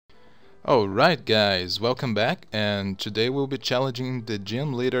Alright guys, welcome back, and today we'll be challenging the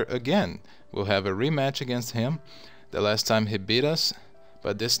gym leader again. We'll have a rematch against him. The last time he beat us,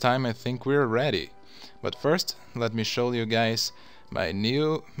 but this time I think we're ready. But first, let me show you guys my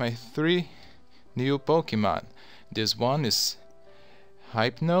three new Pokemon. This one is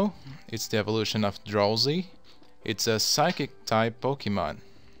Hypno. It's the evolution of Drowsy. It's a psychic type Pokemon.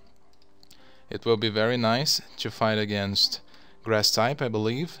 It will be very nice to fight against grass type, I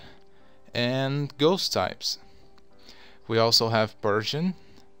believe, and ghost types. We also have Persian.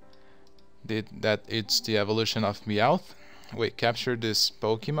 That it's the evolution of Meowth. We captured this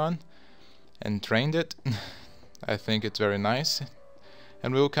Pokemon and trained it. I think it's very nice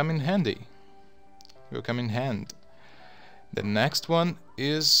and will come in handy. Will come in hand. The next one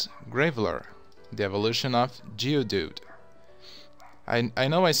is Graveler, the evolution of Geodude. I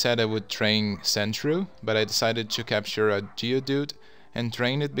know I said I would train Sandshrew, but I decided to capture a Geodude and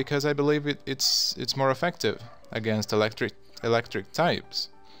train it because I believe it's more effective against electric types.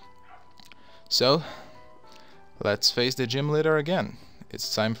 So let's face the gym leader again.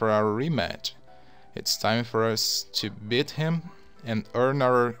 It's time for our rematch. It's time for us to beat him and earn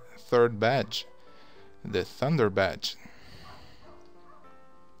our third badge, the Thunder badge.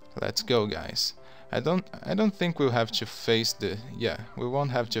 Let's go, guys. I don't think we'll have to face we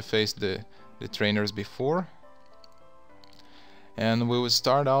won't have to face the trainers before. And we will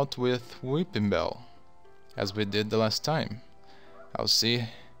start out with Whipping Bell, as we did the last time. Let's see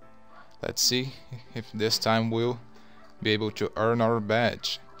if this time we'll be able to earn our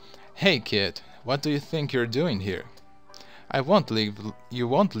badge. Hey kid, what do you think you're doing here? You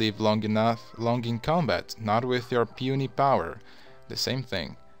won't live long in combat, not with your puny power. The same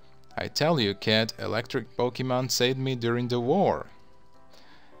thing. I tell you, kid, electric Pokemon saved me during the war.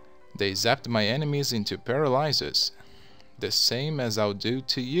 They zapped my enemies into paralyzers, the same as I'll do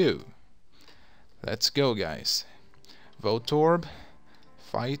to you. Let's go, guys. Voltorb,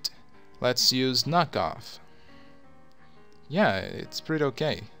 fight. Let's use Knockoff. Yeah, it's pretty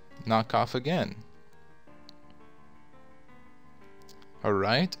okay. Knockoff again.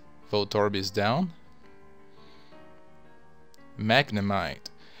 Alright, Voltorb is down. Magnemite.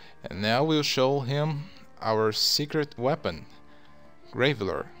 And now we'll show him our secret weapon,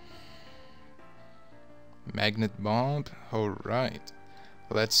 Graveler. Magnet Bomb, alright.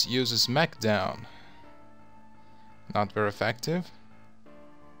 Let's use a Smackdown. Not very effective.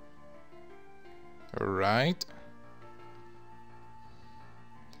 Alright.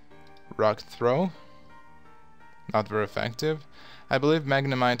 Rock Throw. Not very effective. I believe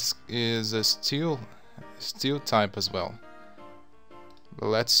Magnemite is a steel type as well.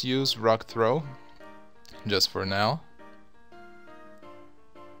 Let's use Rock Throw, just for now.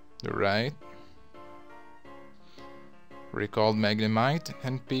 Right. Recalled Magnemite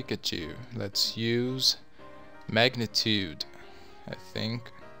and Pikachu. Let's use Magnitude, I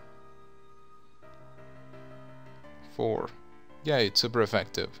think. 4. Yeah, it's super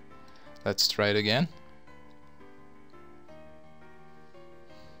effective. Let's try it again.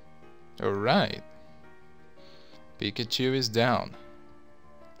 Alright. Pikachu is down.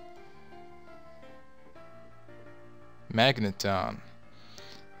 Magneton.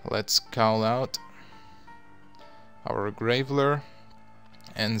 Let's call out our Graveler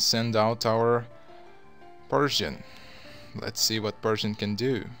and send out our Persian. Let's see what Persian can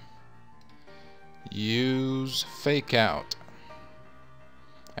do. Use Fake Out.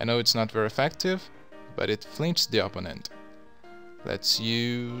 I know it's not very effective, but it flinches the opponent. Let's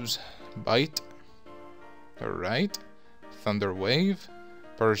use Bite. Alright. Thunder Wave.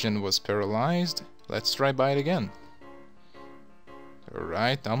 Persian was paralyzed. Let's try Bite again.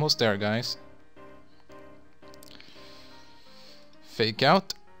 Alright, almost there, guys. Fake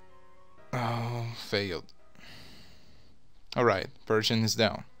Out. Oh, failed. Alright, Persian is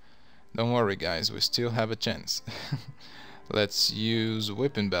down. Don't worry, guys, we still have a chance. Let's use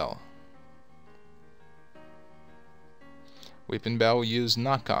Whipping Bell. Whipping Bell use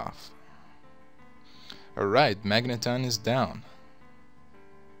Knockoff. Alright, Magneton is down.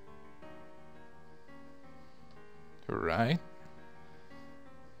 Alright.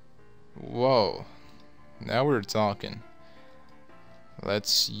 Whoa, now we're talking.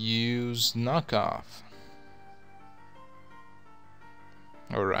 Let's use Knockoff.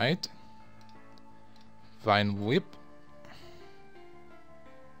 Alright. Vine Whip.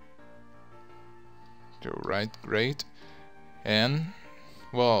 Alright, great. And,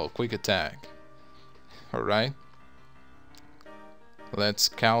 whoa, Quick Attack. Alright. Let's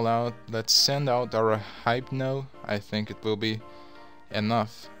send out our Hypno. I think it will be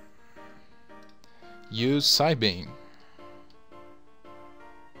enough. Use Psybeam.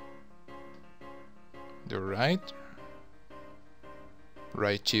 Alright.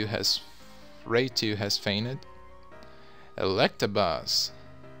 Raichu has fainted. Electabuzz.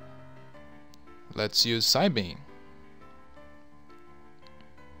 Let's use Psybeam.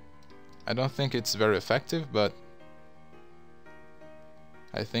 I don't think it's very effective, but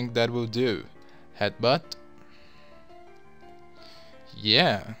I think that will do. Headbutt.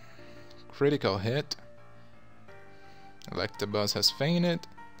 Yeah. Critical hit. Electabuzz has fainted.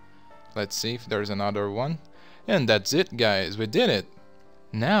 Let's see if there's another one. And that's it, guys. We did it.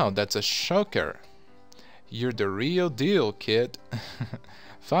 Now that's a shocker. You're the real deal, kid.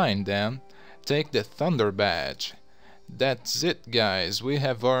 Fine, then. Take the Thunder Badge. That's it, guys. We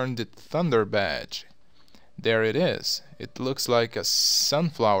have earned the Thunder Badge. There it is. It looks like a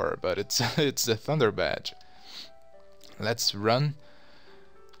sunflower, but it's it's the Thunder Badge. Let's run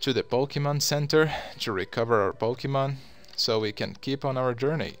to the Pokémon Center to recover our Pokémon so we can keep on our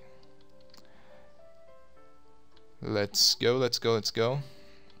journey. Let's go, let's go, let's go.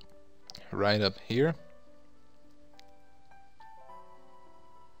 Right up here.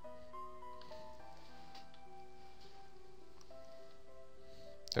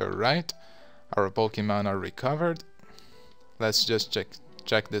 Alright, our Pokemon are recovered. Let's just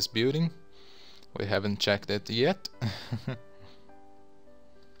check this building. We haven't checked it yet.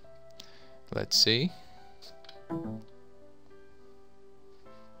 Let's see.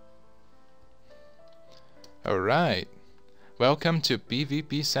 Alright, welcome to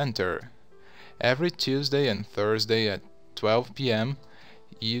PvP Center. Every Tuesday and Thursday at 12 PM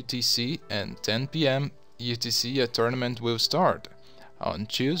UTC and 10 PM UTC a tournament will start. On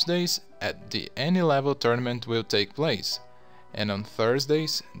Tuesdays, at the any level tournament will take place, and on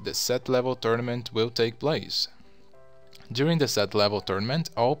Thursdays, the set level tournament will take place. During the set level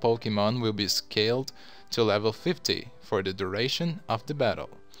tournament, all Pokemon will be scaled to level 50 for the duration of the battle.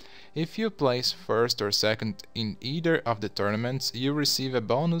 If you place first or second in either of the tournaments, you receive a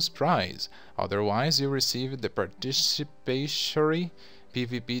bonus prize, otherwise you receive the participatory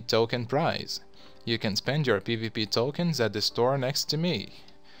PvP token prize. You can spend your PvP tokens at the store next to me.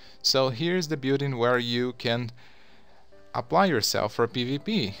 So here's the building where you can apply yourself for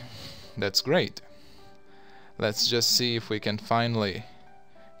PvP. That's great. Let's just see if we can finally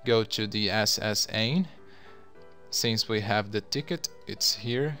go to the SSN. Since we have the ticket, it's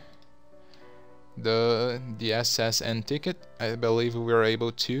here. The SSN ticket, I believe we were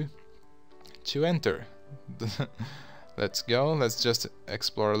able to enter. Let's go, let's just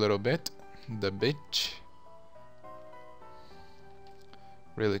explore a little bit. The beach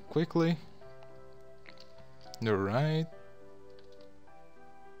really quickly. Alright.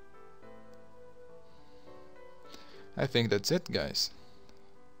 I think that's it, guys.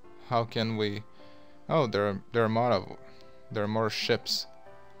 How can we... Oh, there are more ships.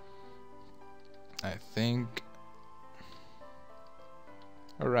 I think...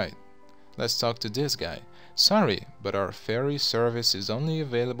 Alright, let's talk to this guy. Sorry, but our ferry service is only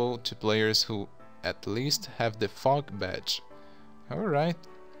available to players who at least have the fog badge. Alright.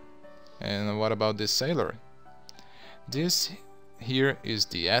 And what about this sailor? This here is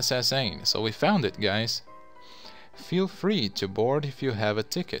the SSN, so we found it, guys. Feel free to board if you have a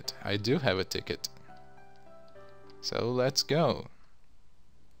ticket. I do have a ticket. So let's go.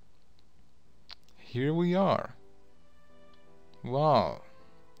 Here we are. Wow.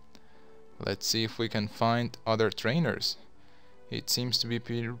 Let's see if we can find other trainers. It seems to be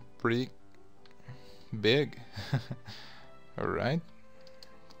pretty big. Alright.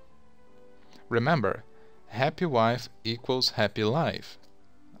 Remember, happy wife equals happy life.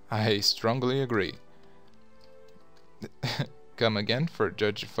 I strongly agree. Come again for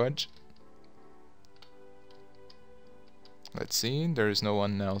Judge Fudge. Let's see, there is no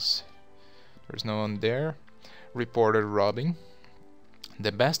one else. There's no one there. Reporter robbing.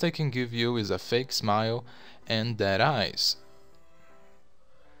 The best I can give you is a fake smile and dead eyes.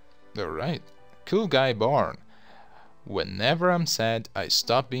 Alright. Cool guy born. Whenever I'm sad, I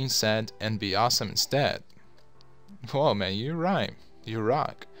stop being sad and be awesome instead. Whoa, man, you rhyme. You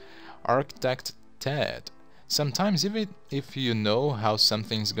rock. Architect Ted. Sometimes even if you know how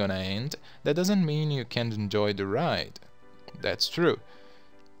something's gonna end, that doesn't mean you can't enjoy the ride. That's true.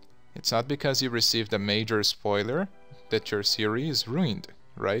 It's not because you received a major spoiler that your series is ruined,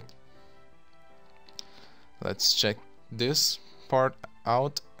 right? Let's check this part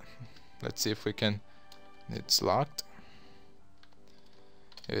out. Let's see if we can... It's locked.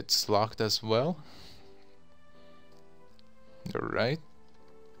 It's locked as well. Alright.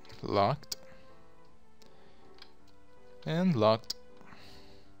 Locked. And locked.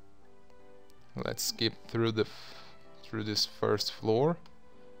 Let's skip through this first floor.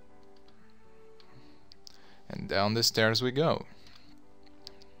 down the stairs we go.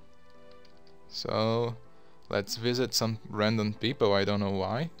 So let's visit some random people, I don't know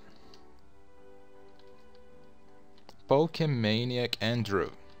why. Pokemaniac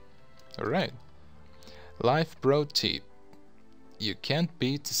Andrew. Alright. Life Pro tip. You can't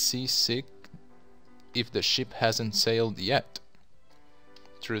beat seasick if the ship hasn't sailed yet.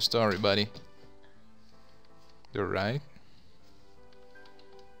 True story, buddy. You're right.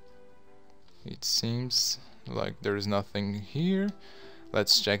 It seems like there's nothing here.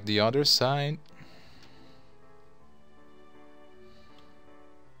 Let's check the other side.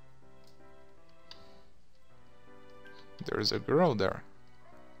 There's a girl there.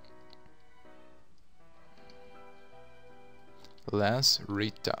 Les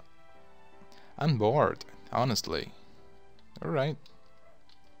Rita. I'm bored, honestly. Alright.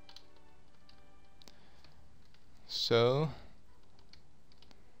 So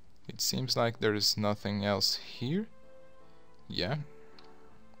it seems like there's nothing else here. Yeah.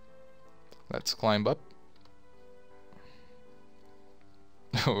 Let's climb up.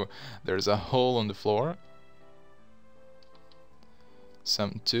 Oh, there's a hole on the floor.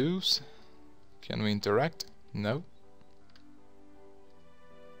 Some tubes. Can we interact? No.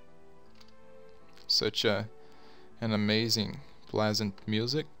 Such an amazing, pleasant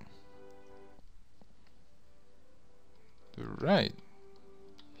music. Right.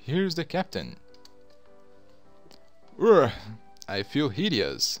 Here's the captain. I feel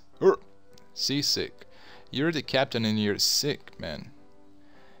hideous. Seasick. You're the captain and you're sick, man.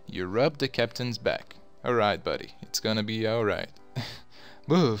 You rubbed the captain's back. Alright, buddy. It's gonna be alright.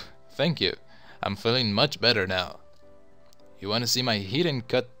 Move. Thank you. I'm feeling much better now. You wanna see my hidden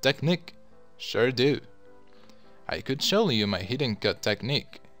cut technique? Sure do. I could show you my hidden cut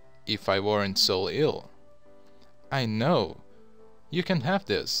technique if I weren't so ill. I know. You can have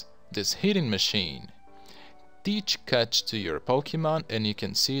this hidden machine. Teach cut to your Pokemon and you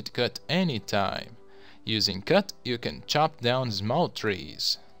can see it cut anytime. Using cut, you can chop down small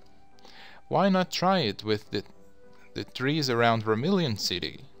trees. Why not try it with the trees around Vermilion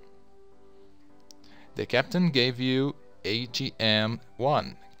City? The captain gave you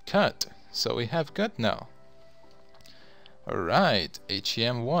AGM1 cut, so we have cut now. Alright,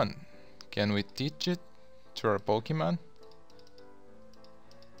 AGM1. Can we teach it to our Pokemon?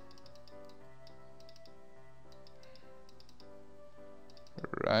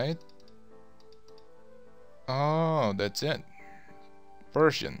 Right. Oh, that's it.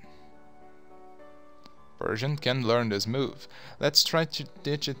 Persian. Persian can learn this move. Let's try to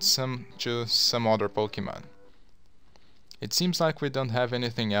teach it to some other Pokemon. It seems like we don't have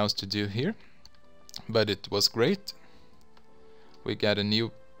anything else to do here, but it was great. We got a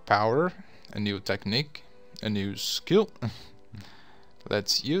new power, a new technique, a new skill.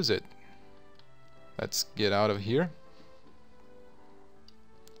 Let's use it. Let's get out of here.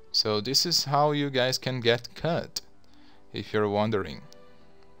 So this is how you guys can get cut, if you're wondering.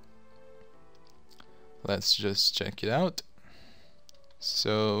 Let's just check it out.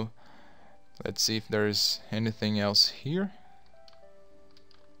 So let's see if there's anything else here.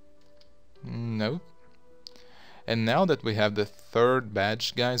 Nope. And now that we have the third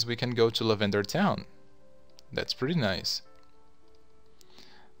badge, guys, we can go to Lavender Town. That's pretty nice.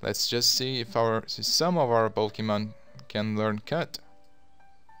 Let's just see if some of our Pokemon can learn cut.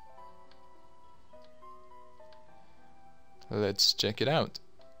 Let's check it out.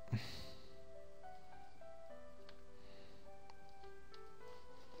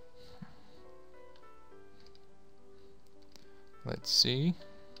 Let's see.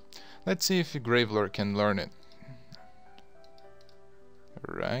 Let's see if Graveler can learn it.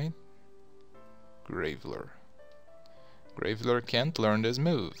 Right. Graveler. Graveler can't learn this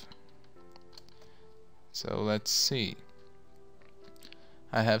move. So let's see.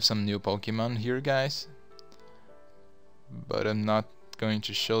 I have some new Pokemon here, guys. But I'm not going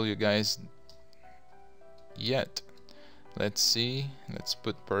to show you guys yet. Let's see. Let's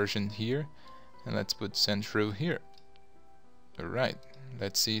put Persian here. And let's put Sandshrew here. Alright.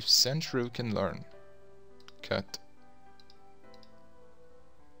 Let's see if Sandshrew can learn cut.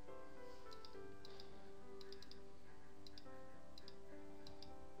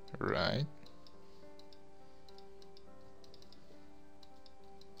 Right.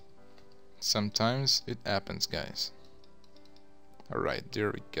 Sometimes it happens, guys. Alright,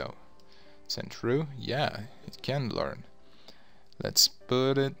 there we go. Sandshrew, yeah, it can learn. Let's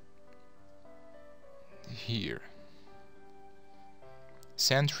put it here.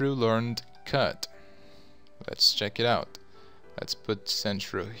 Sandshrew learned cut. Let's check it out. Let's put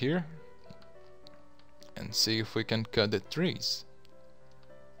Sandshrew here and see if we can cut the trees.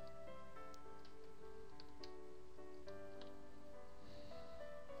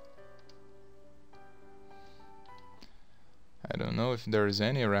 know if there is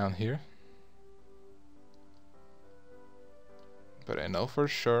any around here, but I know for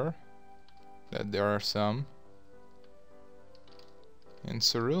sure that there are some in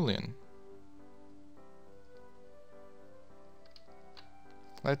Cerulean.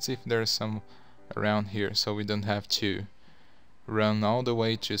 Let's see if there's some around here so we don't have to run all the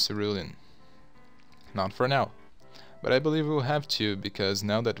way to Cerulean. Not for now, but I believe we'll have to, because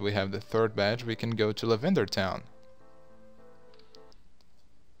now that we have the 3rd badge we can go to Lavender Town.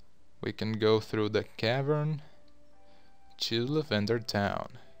 We can go through the cavern to Lavender Town.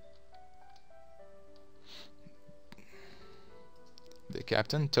 The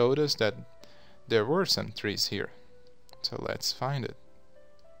captain told us that there were some trees here, so let's find it.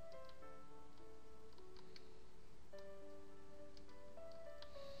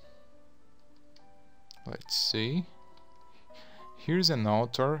 Let's see. Here's an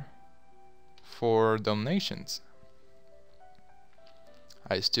altar for donations.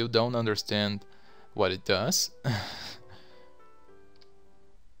 I still don't understand what it does.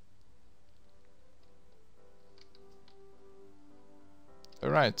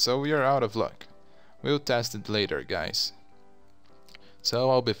 Alright, so we are out of luck. We'll test it later, guys. So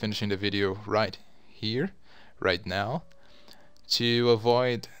I'll be finishing the video right here, right now, to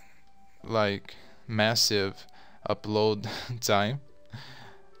avoid like massive upload time.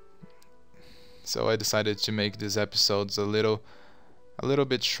 So I decided to make these episodes a little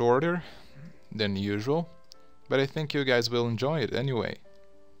bit shorter than usual, but I think you guys will enjoy it anyway.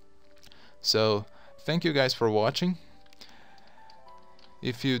 So thank you guys for watching.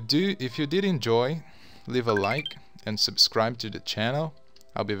 If you did enjoy, leave a like and subscribe to the channel.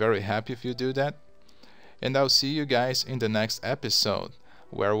 I'll be very happy if you do that. And I'll see you guys in the next episode,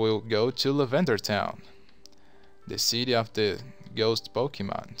 where we'll go to Lavender Town, the city of the ghost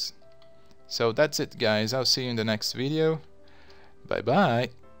Pokémons. So that's it, guys. I'll see you in the next video. Bye bye.